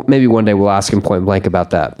 And so maybe one day we'll ask him point blank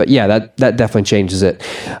about that. But yeah, that definitely changes it.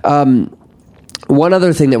 One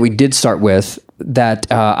other thing that we did start with that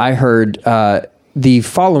I heard the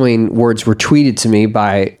following words were tweeted to me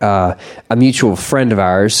by a mutual friend of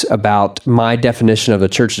ours about my definition of the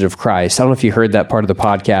Churches of Christ. I don't know if you heard that part of the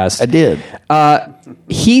podcast. I did.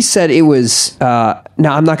 He said it was. Now,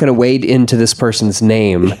 I'm not going to wade into this person's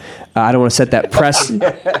name. I don't want to set that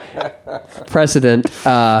precedent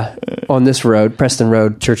on this road, Preston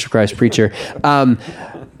Road, Church of Christ preacher.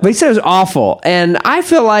 But he said it was awful. And I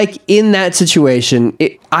feel like in that situation,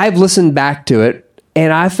 I've listened back to it,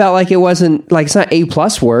 and I felt like it wasn't, like, it's not A+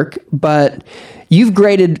 work, but you've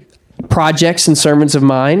graded projects and sermons of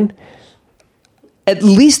mine at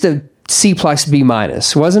least a C+, B-,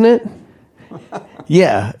 wasn't it?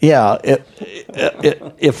 Yeah.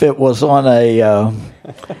 If it was on a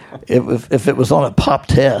if it was on a pop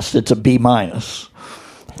test, it's a B-.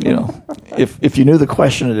 You know, if you knew the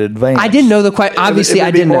question in advance, I didn't know the question. Obviously, it would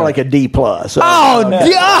I be didn't more know. like a D+.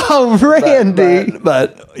 Randy.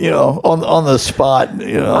 But you know, on the spot,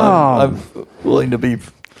 you know, I'm willing to be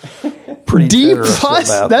pretty D+. generous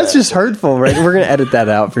about That's that. just hurtful, right? We're going to edit that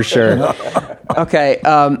out for sure. Okay,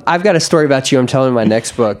 I've got a story about you I'm telling in my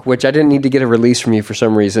next book, which I didn't need to get a release from you for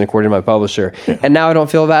some reason, according to my publisher, and now I don't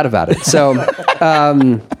feel bad about it. So,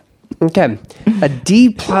 okay, a D+.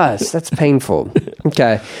 That's painful.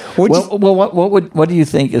 Okay, What do you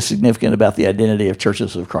think is significant about the identity of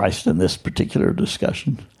Churches of Christ in this particular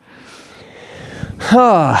discussion?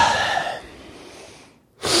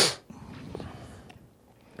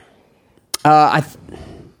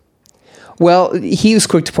 Well, he was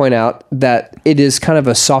quick to point out that it is kind of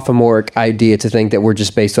a sophomoric idea to think that we're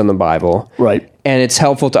just based on the Bible. Right. And it's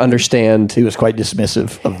helpful to understand. He was quite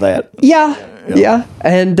dismissive of that. Yeah.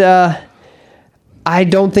 And I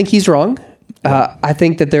don't think he's wrong. I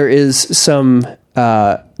think that there is some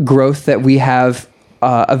growth that we have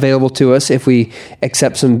available to us if we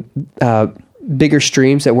accept some bigger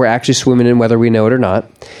streams that we're actually swimming in, whether we know it or not.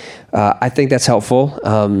 I think that's helpful.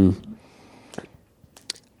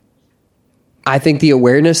 I think the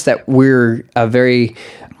awareness that we're a very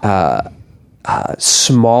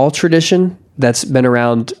small tradition that's been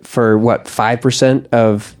around for 5%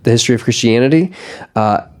 of the history of Christianity,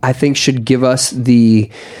 I think should give us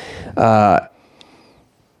the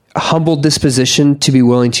humble disposition to be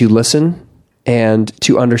willing to listen and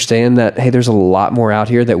to understand that, hey, there's a lot more out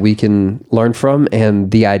here that we can learn from,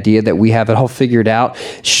 and the idea that we have it all figured out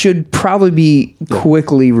should probably be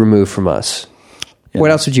quickly removed from us. Yeah.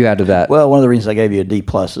 What else would you add to that? Well, one of the reasons I gave you a D+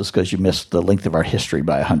 is because you missed the length of our history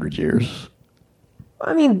by 100 years.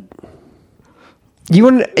 I mean,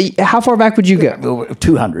 how far back would you go?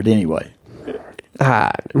 200 anyway.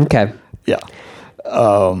 Okay. Yeah.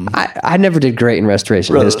 I never did great in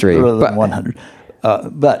restoration history. Rather than 100.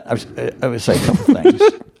 But I would say a couple things.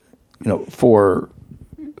 You know,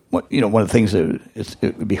 one of the things that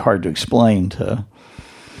it would be hard to explain to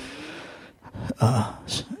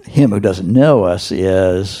him who doesn't know us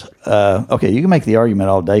is, okay, you can make the argument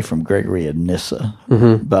all day from Gregory of Nyssa,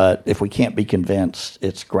 but if we can't be convinced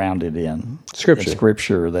it's grounded in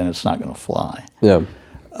Scripture, then it's not going to fly. Yeah.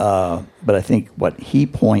 But I think what he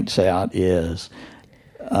points out is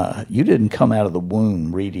you didn't come out of the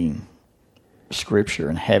womb reading Scripture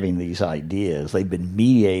and having these ideas. They've been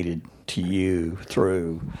mediated to you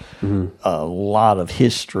through a lot of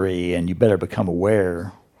history, and you better become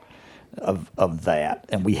aware of that.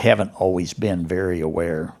 And we haven't always been very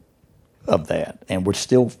aware of that, and we're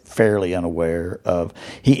still fairly unaware of.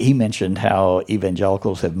 He mentioned how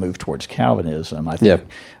evangelicals have moved towards Calvinism. I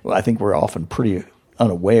think we're often pretty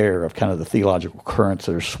unaware of kind of the theological currents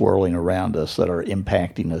that are swirling around us that are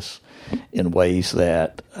impacting us in ways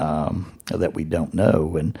that that we don't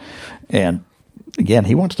know. And again,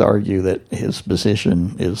 he wants to argue that his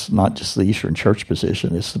position is not just the Eastern Church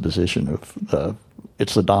position; it's the position of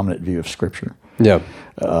it's the dominant view of Scripture. Yeah.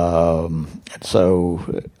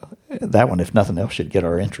 So that one, if nothing else, should get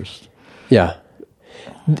our interest. Yeah.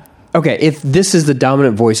 Okay, if this is the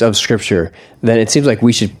dominant voice of Scripture, then it seems like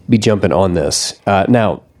we should be jumping on this.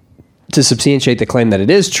 Now, to substantiate the claim that it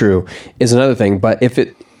is true is another thing. But if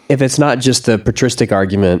it's not just a patristic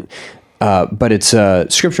argument, but it's a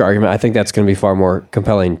Scripture argument, I think that's going to be far more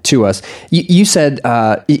compelling to us. You said,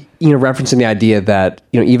 referencing the idea that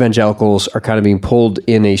evangelicals are kind of being pulled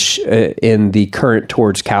in in the current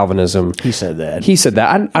towards Calvinism. He said that.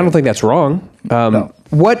 I don't think that's wrong. No.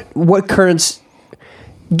 What currents?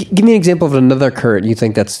 Give me an example of another current you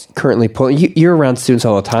think that's currently pulling. You're around students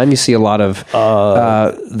all the time. You see a lot of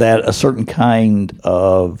that a certain kind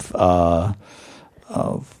of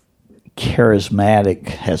charismatic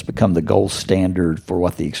has become the gold standard for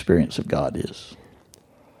what the experience of God is.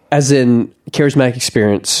 As in charismatic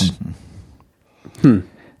experience.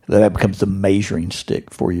 That becomes the measuring stick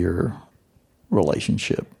for your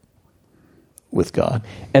relationship with God.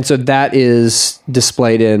 And so that is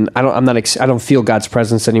displayed in. I don't feel God's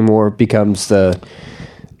presence anymore. Becomes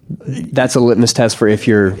that's a litmus test for if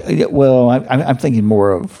you're. Well, I'm thinking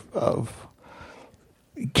more of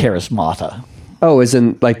charismata. Oh, as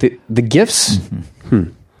in like the gifts.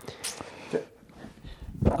 Mm-hmm.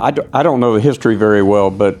 I don't know the history very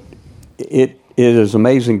well, but it is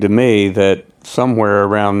amazing to me that somewhere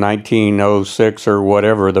around 1906 or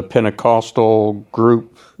whatever, the Pentecostal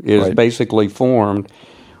group is basically formed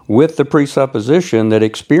with the presupposition that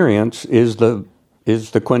experience is the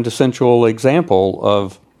quintessential example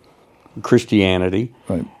of Christianity,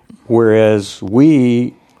 right. Whereas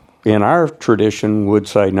we, in our tradition, would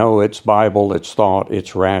say, no, it's Bible, it's thought,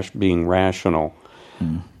 it's being rational.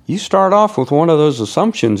 Mm. You start off with one of those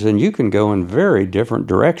assumptions, and you can go in very different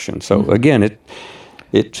directions. So again,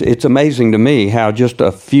 it's amazing to me how just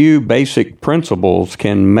a few basic principles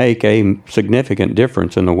can make a significant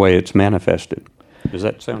difference in the way it's manifested. Does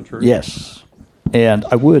that sound true? Yes, and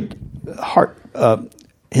I would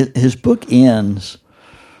his book ends.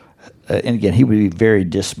 And again, he would be very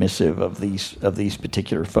dismissive of these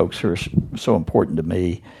particular folks who are so important to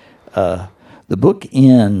me. The book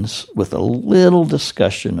ends with a little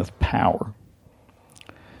discussion of power,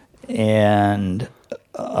 and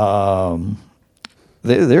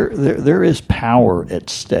there is power at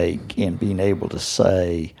stake in being able to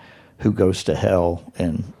say who goes to hell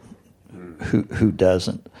and who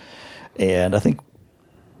doesn't. And I think,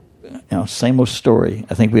 same old story.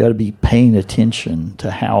 I think we ought to be paying attention to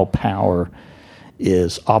how power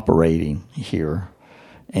is operating here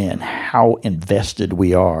and how invested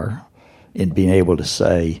we are in being able to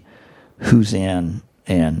say who's in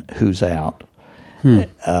and who's out. And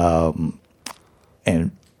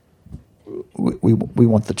we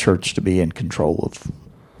want the church to be in control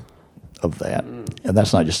of that. And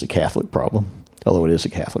that's not just a Catholic problem, although it is a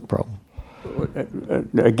Catholic problem.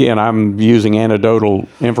 Again, I'm using anecdotal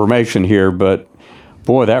information here, but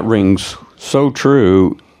boy, that rings so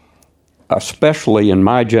true, especially in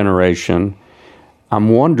my generation. I'm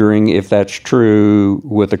wondering if that's true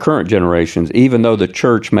with the current generations, even though the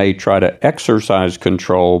church may try to exercise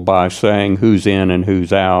control by saying who's in and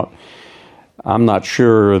who's out. I'm not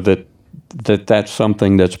sure that that's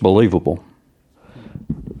something that's believable.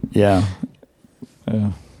 Yeah.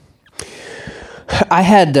 I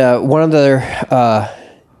had one other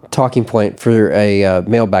talking point for a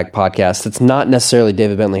mailbag podcast that's not necessarily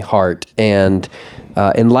David Bentley Hart, and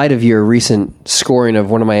in light of your recent scoring of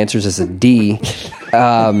one of my answers as a D, it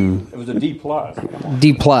was a D plus.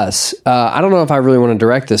 D plus. I don't know if I really want to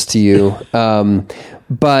direct this to you,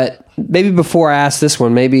 but maybe before I ask this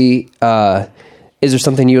one, maybe is there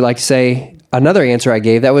something you would like to say? Another answer I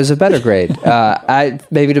gave that was a better grade.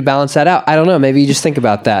 Maybe to balance that out. I don't know. Maybe you just think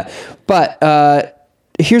about that. But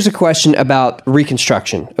here's a question about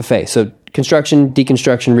reconstruction of faith. So construction,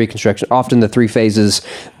 deconstruction, reconstruction, often the three phases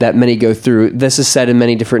that many go through. This is said in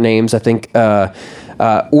many different names. I think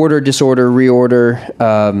order, disorder, reorder.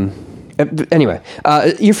 Anyway,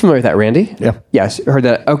 you're familiar with that, Randy? Yeah. Yes, heard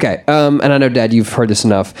that. Okay. And I know, Dad, you've heard this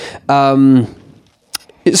enough.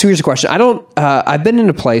 So here's a question. I've been in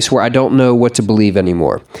a place where I don't know what to believe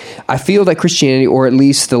anymore. I feel that Christianity, or at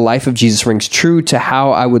least the life of Jesus, rings true to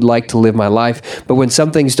how I would like to live my life. But when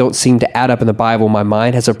some things don't seem to add up in the Bible, my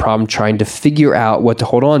mind has a problem trying to figure out what to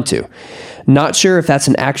hold on to. Not sure if that's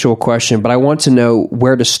an actual question, but I want to know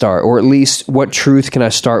where to start, or at least what truth can I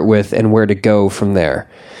start with and where to go from there.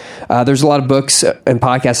 There's a lot of books and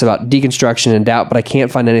podcasts about deconstruction and doubt, but I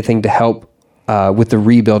can't find anything to help with the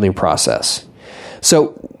rebuilding process. So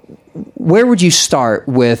where would you start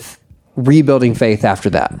with rebuilding faith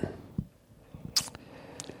after that?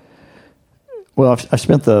 Well, I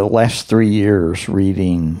spent the last 3 years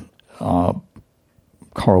reading Karl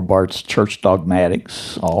Barth's Church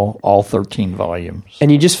Dogmatics, all 13 volumes.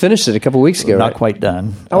 And you just finished it a couple weeks ago, Not right? quite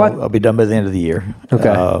done. I'll be done by the end of the year.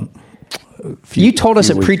 Okay. You told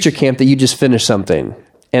us at Preacher Camp that you just finished something.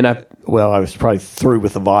 And I was probably through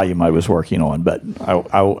with the volume I was working on, but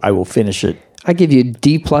I will finish it. I give you a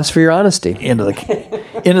D plus for your honesty. Into the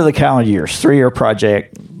calendar year. 3-year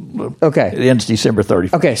project. Okay. It ends December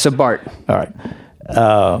 31st. Okay, so Bart. All right.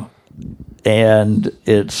 And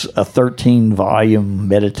it's a 13-volume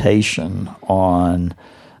meditation on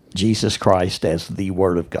Jesus Christ as the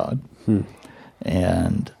Word of God.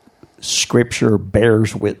 And Scripture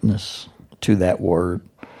bears witness to that Word,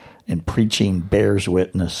 and preaching bears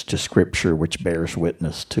witness to Scripture, which bears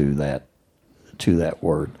witness to that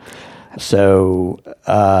Word. So,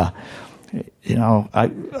 I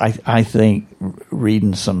think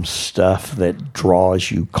reading some stuff that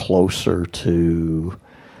draws you closer to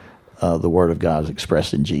the Word of God is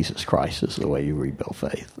expressed in Jesus Christ is the way you rebuild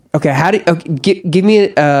faith. Okay, give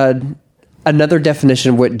me another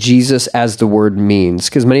definition of what Jesus as the Word means,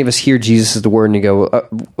 because many of us hear Jesus as the Word and you go,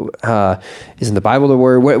 isn't the Bible the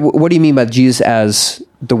Word? What do you mean by Jesus as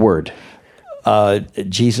the Word?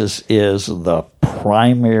 Jesus is the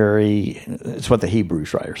primary, it's what the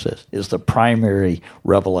Hebrews writer says, is the primary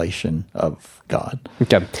revelation of God.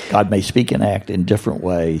 Okay. God may speak and act in different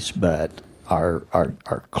ways, but our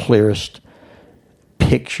clearest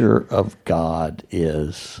picture of God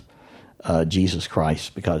is Jesus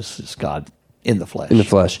Christ, because it's God in the flesh. In the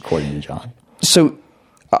flesh. According to John. So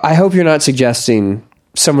I hope you're not suggesting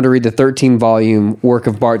someone to read the 13-volume work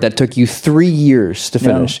of Barth that took you 3 years to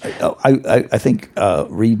finish. No, I think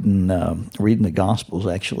reading the Gospels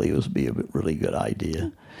actually would be a really good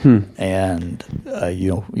idea. And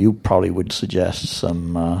you probably would suggest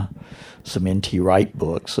some N.T. Wright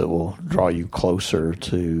books that will draw you closer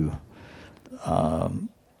to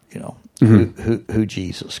who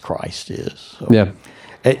Jesus Christ is. So Yeah.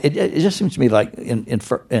 It just seems to me like in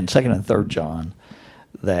 2nd and 3rd John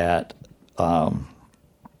that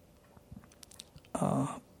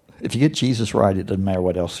if you get Jesus right, it doesn't matter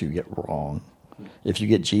what else you get wrong. If you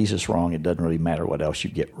get Jesus wrong, it doesn't really matter what else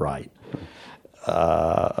you get right.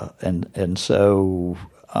 And so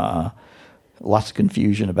lots of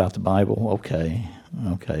confusion about the Bible. Okay.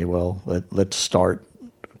 Well, let's start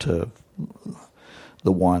to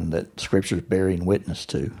the one that Scripture's bearing witness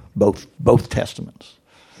to. Both Testaments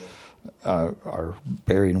are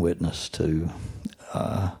bearing witness to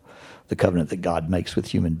the covenant that God makes with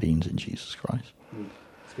human beings in Jesus Christ.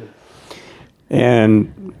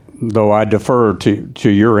 And though I defer to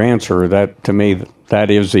your answer, that to me that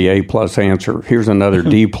is the A+ answer. Here's another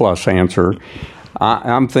D+ answer.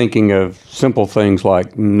 I'm thinking of simple things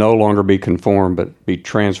like no longer be conformed, but be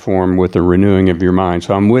transformed with the renewing of your mind.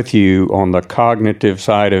 So I'm with you on the cognitive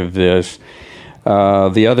side of this.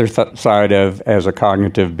 The other side of, as a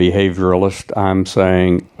cognitive behavioralist, I'm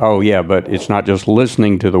saying, oh yeah, but it's not just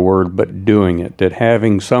listening to the Word, but doing it. That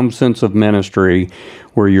having some sense of ministry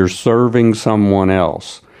where you're serving someone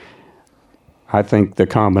else. I think the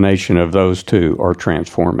combination of those two are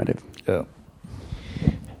transformative. Yeah.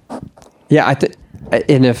 Yeah,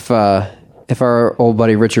 and if our old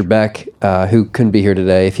buddy Richard Beck, who couldn't be here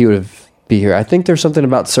today, if he would have been here, I think there's something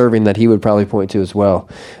about serving that he would probably point to as well.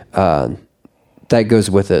 That goes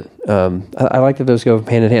with it. I like that those go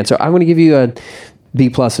hand in hand. So I'm going to give you a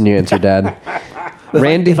B+ in your answer, Dad.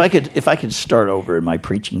 Randy, if I could start over in my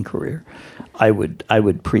preaching career, I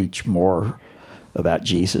would preach more about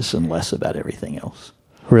Jesus and less about everything else.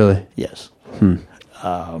 Really? Yes.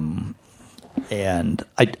 And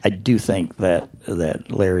I do think that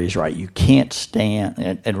Larry's right. You can't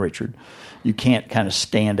stand, and Richard, you can't kind of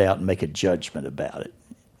stand out and make a judgment about it.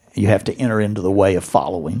 You have to enter into the way of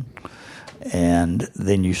following, and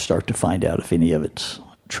then you start to find out if any of it's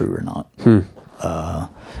true or not. And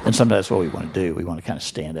sometimes that's what we want to do. We want to kind of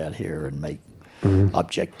stand out here and make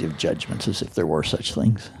objective judgments as if there were such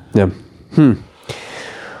things. Yeah.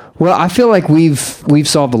 Well, I feel like we've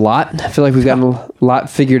solved a lot. I feel like we've gotten a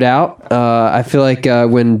lot figured out. I feel like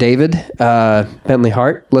when David Bentley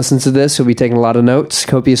Hart listens to this, he'll be taking a lot of notes,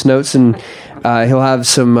 copious notes, and he'll have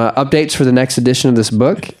some updates for the next edition of this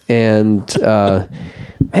book. And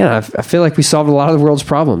man, I feel like we solved a lot of the world's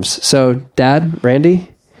problems. So, Dad,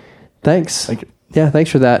 Randy, thanks. Thank you. Yeah,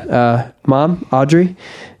 thanks for that. Mom, Audrey,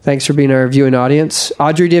 thanks for being our viewing audience.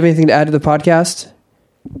 Audrey, do you have anything to add to the podcast?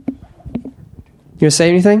 You gonna say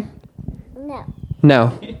anything?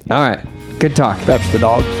 No. All right. Good talk. Perhaps the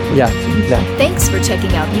dogs. Yeah. Thanks for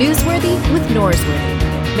checking out Newsworthy with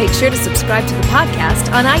Norsworthy. Make sure to subscribe to the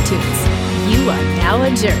podcast on iTunes. You are now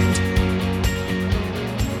adjourned.